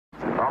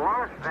A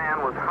large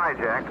van was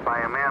hijacked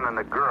by a man and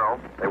a girl.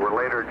 They were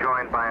later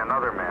joined by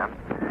another man.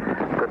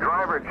 The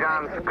driver,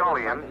 John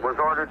Scullion, was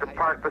ordered to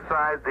park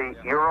beside the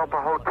Europa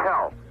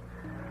Hotel.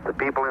 The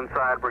people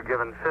inside were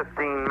given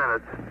 15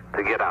 minutes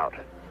to get out.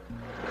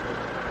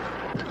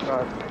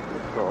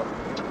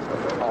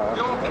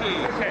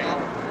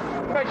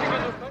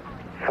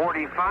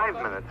 45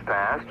 minutes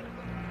passed,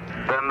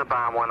 then the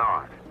bomb went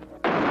off.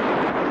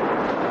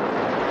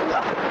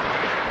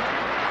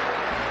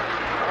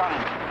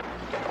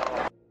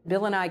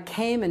 Bill and I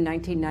came in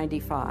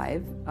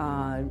 1995,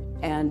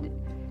 and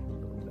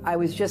I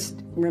was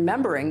just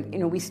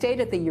remembering, we stayed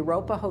at the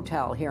Europa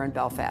Hotel here in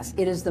Belfast.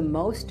 It is the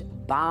most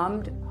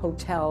bombed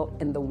hotel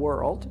in the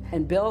world.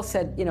 And Bill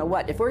said, you know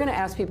what, if we're going to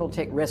ask people to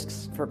take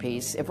risks for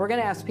peace, if we're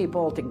going to ask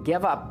people to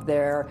give up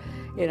their,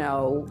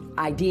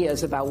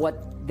 ideas about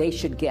what they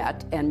should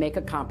get and make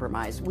a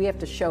compromise, we have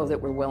to show that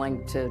we're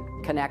willing to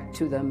connect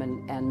to them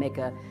and make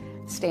a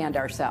stand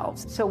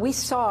ourselves. So we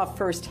saw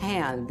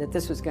firsthand that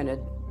this was going to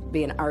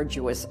be an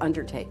arduous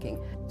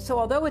undertaking. So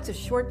although it's a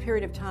short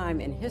period of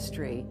time in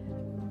history,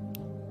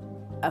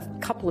 a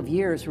couple of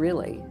years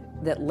really,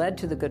 that led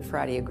to the Good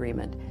Friday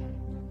Agreement,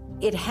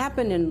 it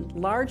happened in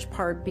large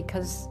part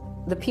because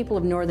the people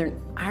of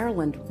Northern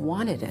Ireland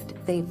wanted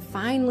it. They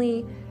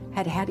finally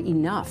had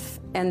enough,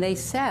 and they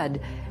said,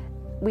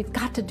 we've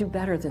got to do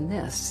better than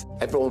this.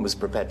 Everyone was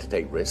prepared to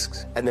take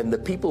risks, and then the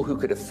people who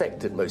could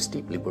affect it most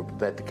deeply were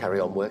prepared to carry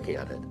on working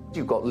at it.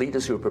 You've got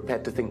leaders who were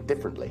prepared to think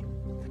differently.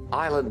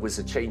 Ireland was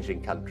a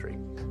changing country.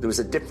 There was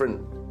a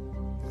different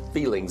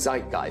feeling,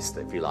 zeitgeist,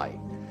 if you like.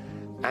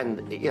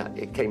 And yeah,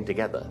 it came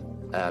together.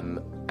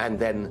 And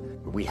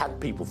then we had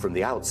people from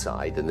the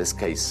outside, in this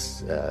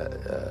case,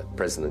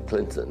 President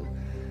Clinton,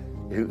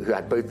 who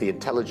had both the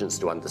intelligence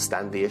to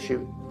understand the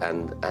issue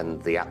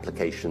and the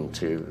application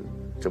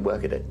to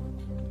work at it.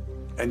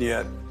 And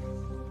yet,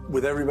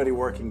 with everybody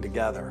working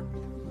together,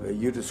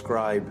 you've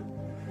described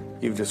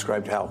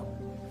how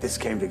this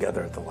came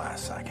together at the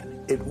last second.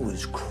 It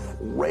was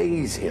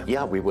crazy.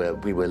 Yeah, we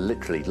were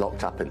literally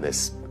locked up in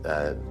this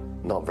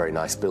not very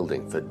nice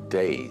building for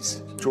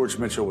days. George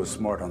Mitchell was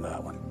smart on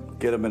that one.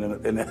 Get him in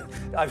a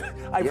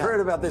I've heard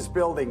about this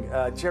building.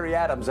 Gerry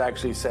Adams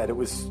actually said it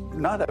was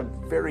not a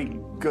very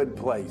good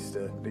place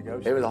to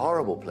negotiate. It was a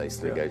horrible place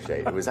to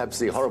negotiate. It was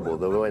absolutely horrible.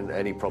 There weren't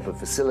any proper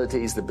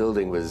facilities. The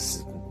building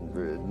was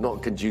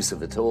not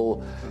conducive at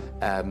all.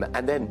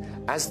 And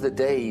then as the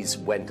days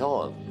went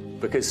on,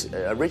 because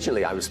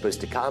originally I was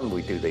supposed to come,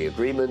 we'd do the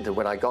agreement, and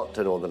when I got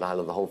to Northern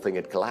Ireland, the whole thing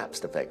had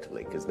collapsed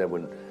effectively, because there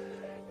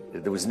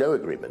was no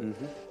agreement.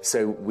 Mm-hmm.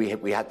 So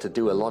we had to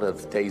do a lot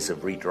of days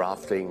of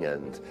redrafting,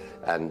 and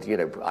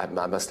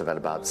I must have had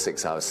about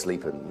 6 hours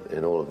sleep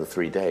in all of the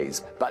 3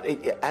 days. But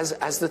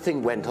as the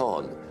thing went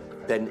on,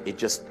 then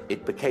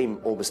it became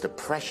almost a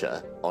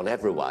pressure on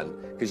everyone,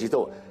 because you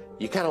thought,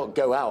 you cannot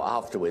go out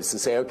afterwards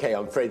and say, okay,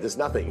 I'm afraid there's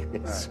nothing.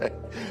 Right.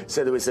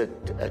 So there was a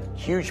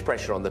huge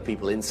pressure on the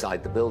people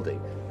inside the building.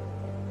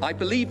 I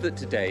believe that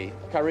today,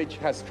 courage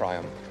has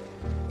triumphed.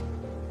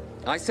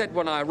 I said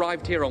when I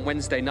arrived here on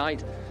Wednesday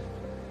night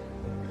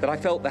that I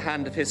felt the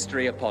hand of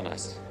history upon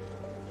us.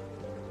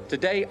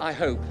 Today, I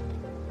hope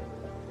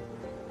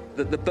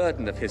that the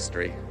burden of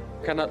history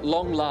can at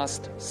long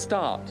last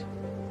start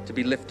to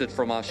be lifted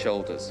from our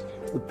shoulders.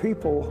 The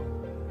people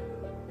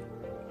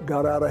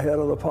got out ahead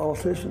of the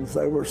politicians.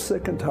 They were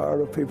sick and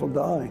tired of people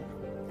dying.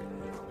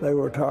 They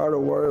were tired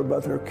of worrying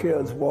about their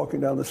kids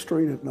walking down the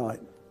street at night.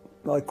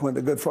 Like when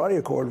the Good Friday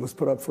Accord was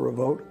put up for a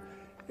vote,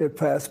 it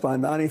passed by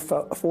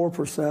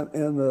 94%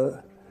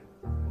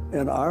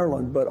 in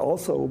Ireland, but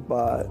also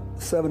by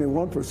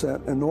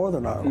 71% in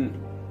Northern Ireland.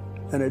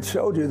 And it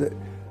showed you that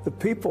the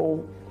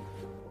people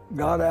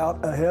got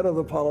out ahead of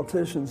the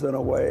politicians in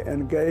a way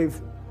and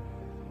gave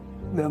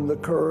them the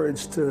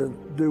courage to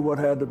do what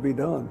had to be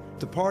done.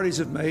 The parties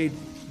have made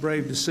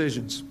brave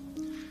decisions.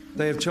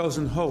 They have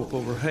chosen hope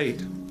over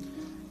hate,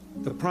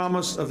 the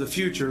promise of the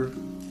future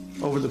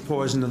over the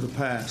poison of the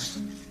past.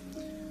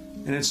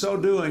 And in so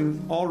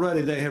doing,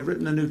 already they have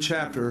written a new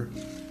chapter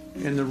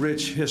in the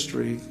rich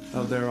history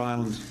of their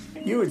island.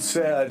 You had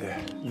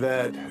said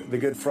that the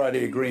Good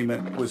Friday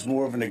Agreement was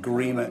more of an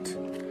agreement,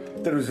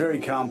 that it was very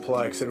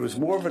complex, that it was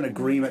more of an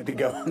agreement to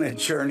go on a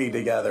journey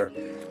together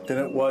than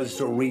it was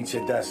to reach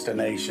a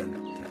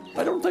destination.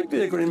 I don't think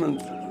the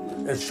agreement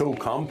is so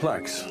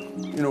complex.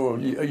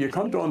 You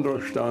can't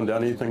understand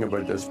anything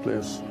about this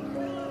place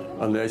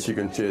unless you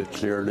can see it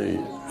clearly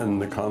in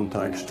the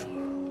context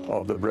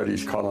of the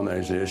British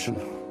colonisation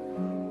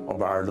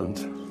of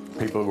Ireland.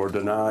 People were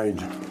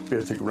denied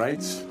basic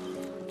rights.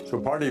 So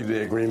part of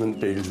the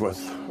agreement deals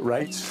with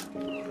rights.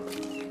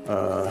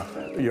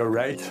 You're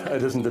right,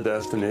 it isn't a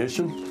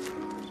destination.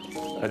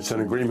 It's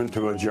an agreement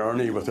to a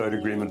journey without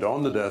agreement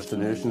on the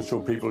destination, so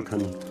people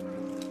can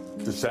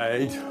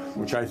decide,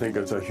 which I think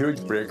is a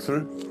huge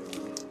breakthrough,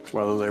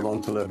 whether they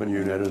want to live in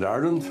United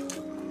Ireland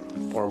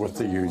or with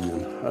the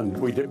Union. And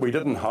we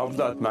didn't have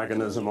that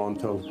mechanism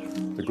until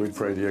the Good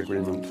Friday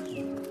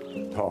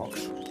Agreement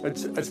talks.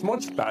 It's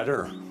much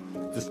better,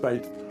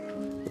 despite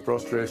the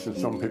frustration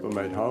some people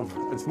might have.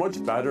 It's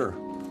much better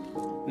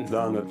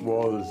than it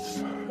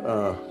was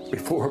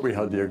before we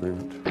had the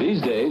agreement.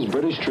 These days,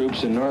 British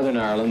troops in Northern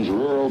Ireland's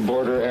rural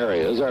border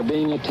areas are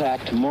being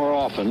attacked more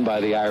often by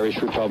the Irish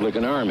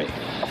Republican Army.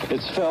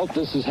 It's felt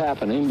this is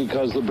happening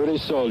because the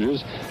British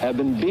soldiers have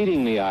been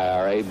beating the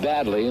IRA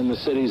badly in the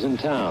cities and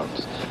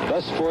towns,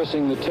 thus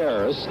forcing the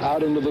terrorists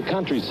out into the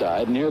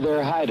countryside near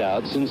their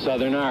hideouts in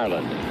Southern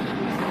Ireland.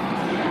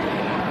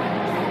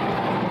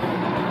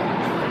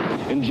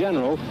 In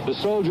general, the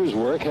soldiers'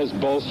 work has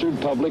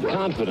bolstered public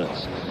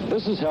confidence.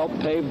 This has helped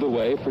pave the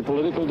way for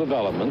political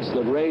developments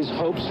that raise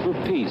hopes for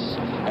peace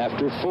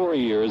after 4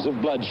 years of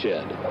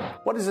bloodshed.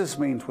 What does this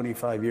mean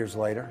 25 years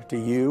later to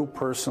you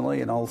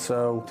personally and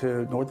also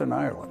to Northern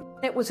Ireland?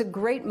 It was a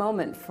great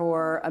moment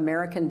for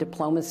American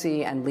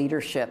diplomacy and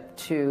leadership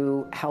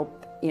to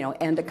help,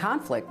 end a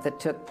conflict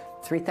that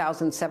took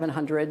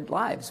 3,700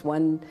 lives,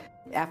 one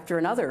after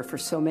another for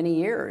so many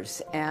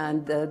years.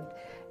 And the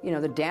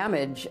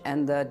damage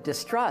and the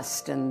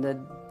distrust and the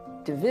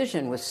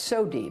division was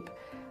so deep.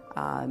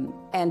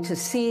 And to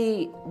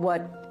see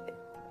what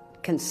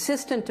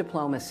consistent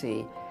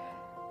diplomacy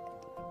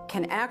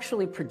can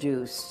actually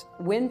produce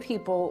when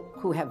people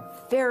who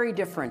have very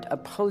different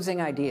opposing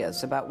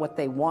ideas about what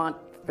they want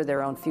for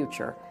their own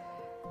future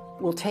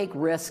will take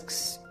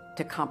risks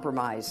to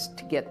compromise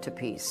to get to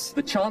peace.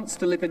 The chance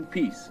to live in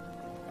peace,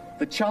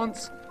 the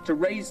chance to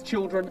raise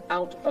children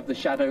out of the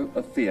shadow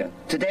of fear.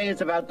 Today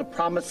is about the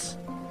promise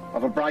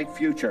of a bright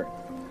future,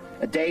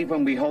 a day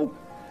when we hope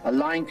a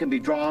line can be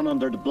drawn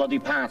under the bloody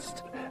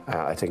past.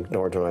 I think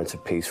Northern Ireland's a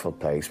peaceful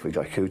place. We've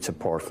got huge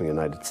support from the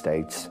United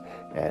States,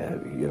 a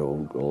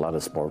lot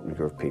of support from the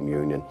European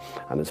Union,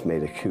 and it's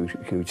made a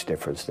huge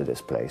difference to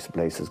this place. The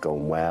place is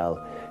going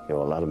well, a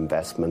lot of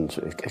investment.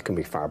 It can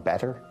be far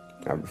better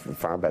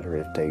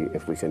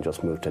if we can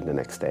just move to the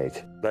next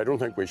stage. I don't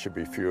think we should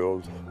be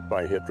fueled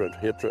by hatred.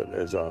 Hatred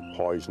is a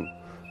poison,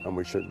 and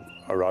we should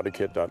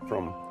eradicate that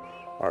from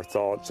our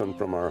thoughts and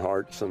from our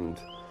hearts and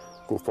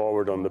go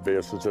forward on the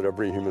basis that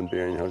every human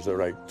being has the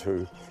right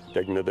to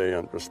dignity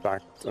and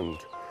respect and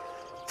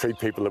treat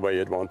people the way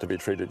you'd want to be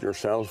treated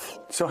yourself.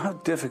 So how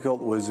difficult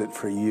was it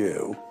for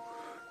you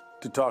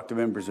to talk to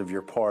members of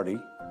your party,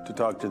 to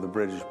talk to the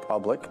British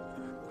public,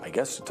 I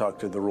guess to talk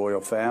to the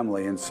royal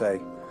family and say,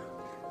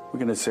 we're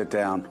going to sit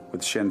down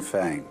with Sinn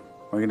Féin,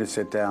 we're going to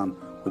sit down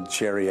with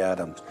Gerry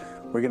Adams,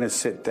 we're going to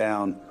sit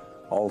down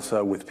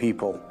also with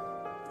people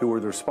who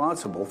were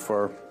responsible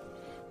for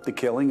the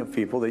killing of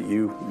people that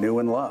you knew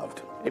and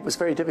loved? It was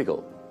very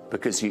difficult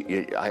because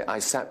I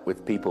sat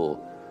with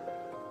people,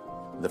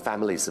 the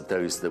families of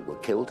those that were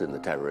killed in the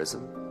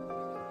terrorism.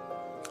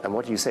 And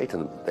what do you say to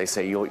them? They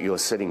say, you're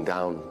sitting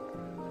down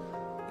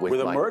with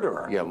a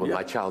murderer. Yeah, with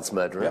my child's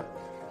murderer.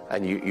 Yeah.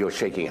 And you're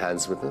shaking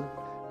hands with them.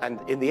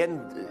 And in the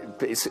end,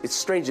 it's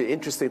strange, the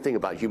interesting thing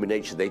about human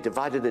nature, they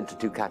divided into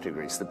two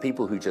categories. The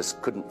people who just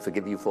couldn't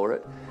forgive you for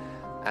it,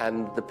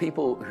 and the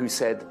people who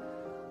said,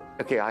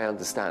 okay, I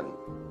understand.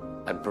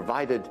 And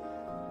provided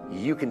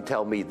you can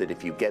tell me that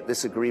if you get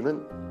this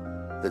agreement,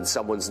 then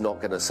someone's not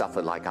going to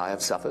suffer like I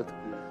have suffered.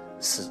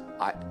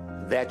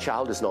 Their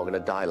child is not going to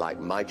die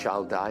like my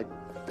child died,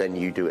 then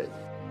you do it.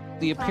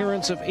 The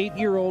appearance of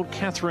 8-year-old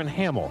Catherine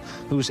Hamill,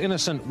 whose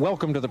innocent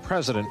welcome to the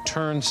president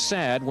turned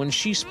sad when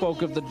she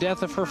spoke of the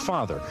death of her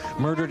father,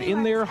 murdered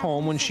in their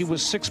home when she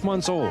was 6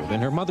 months old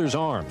in her mother's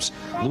arms,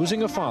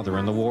 losing a father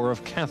in the war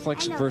of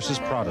Catholics versus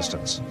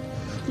Protestants.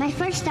 My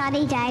first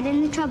daddy died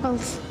in the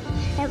Troubles.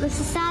 It was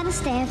the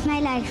saddest day of my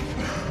life.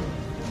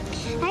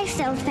 I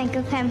still think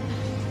of him.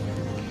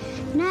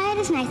 Now it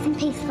is nice and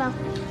peaceful.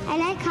 I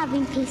like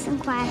having peace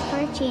and quiet for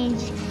a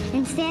change,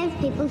 instead of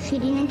people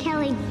shooting and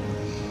killing.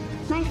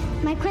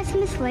 My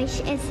Christmas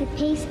wish is that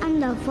peace and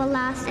love will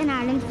last in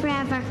Ireland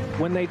forever.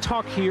 When they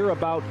talk here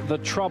about the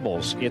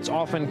Troubles, it's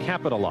often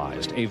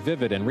capitalized, a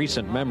vivid and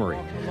recent memory.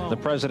 The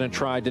president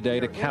tried today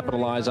to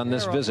capitalize on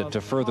this visit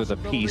to further the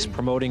peace,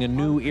 promoting a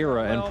new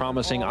era and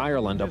promising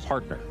Ireland a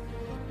partner.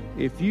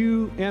 If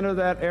you enter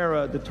that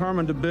era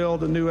determined to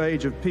build a new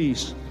age of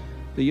peace,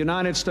 the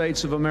United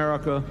States of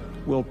America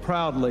will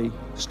proudly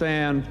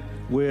stand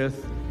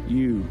with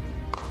you.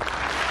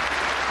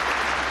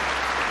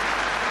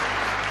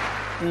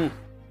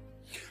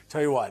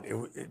 Tell you what,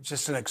 it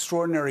just an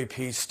extraordinary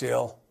peace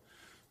still,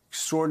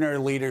 extraordinary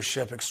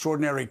leadership,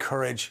 extraordinary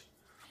courage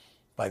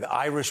by the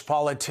Irish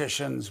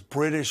politicians,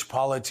 British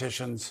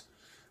politicians,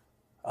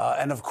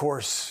 and of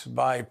course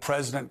by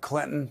President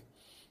Clinton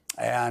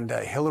and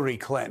Hillary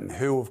Clinton,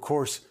 who of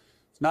course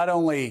not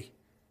only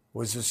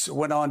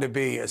went on to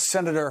be a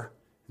senator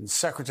and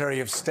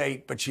Secretary of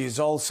State, but she is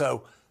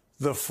also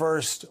the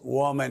first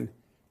woman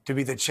to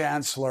be the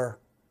Chancellor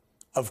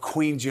of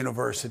Queen's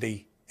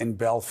University in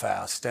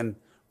Belfast. And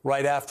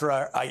right after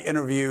I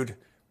interviewed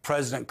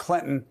President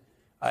Clinton,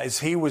 as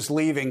he was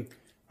leaving,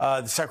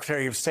 the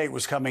Secretary of State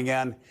was coming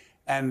in,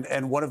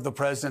 and one of the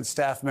president's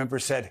staff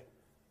members said,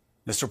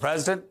 "Mr.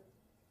 President,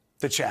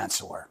 the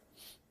Chancellor."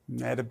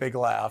 And I had a big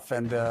laugh,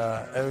 and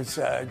it was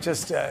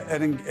just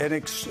an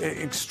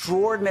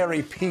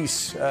extraordinary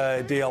peace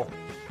deal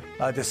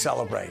to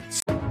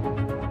celebrate.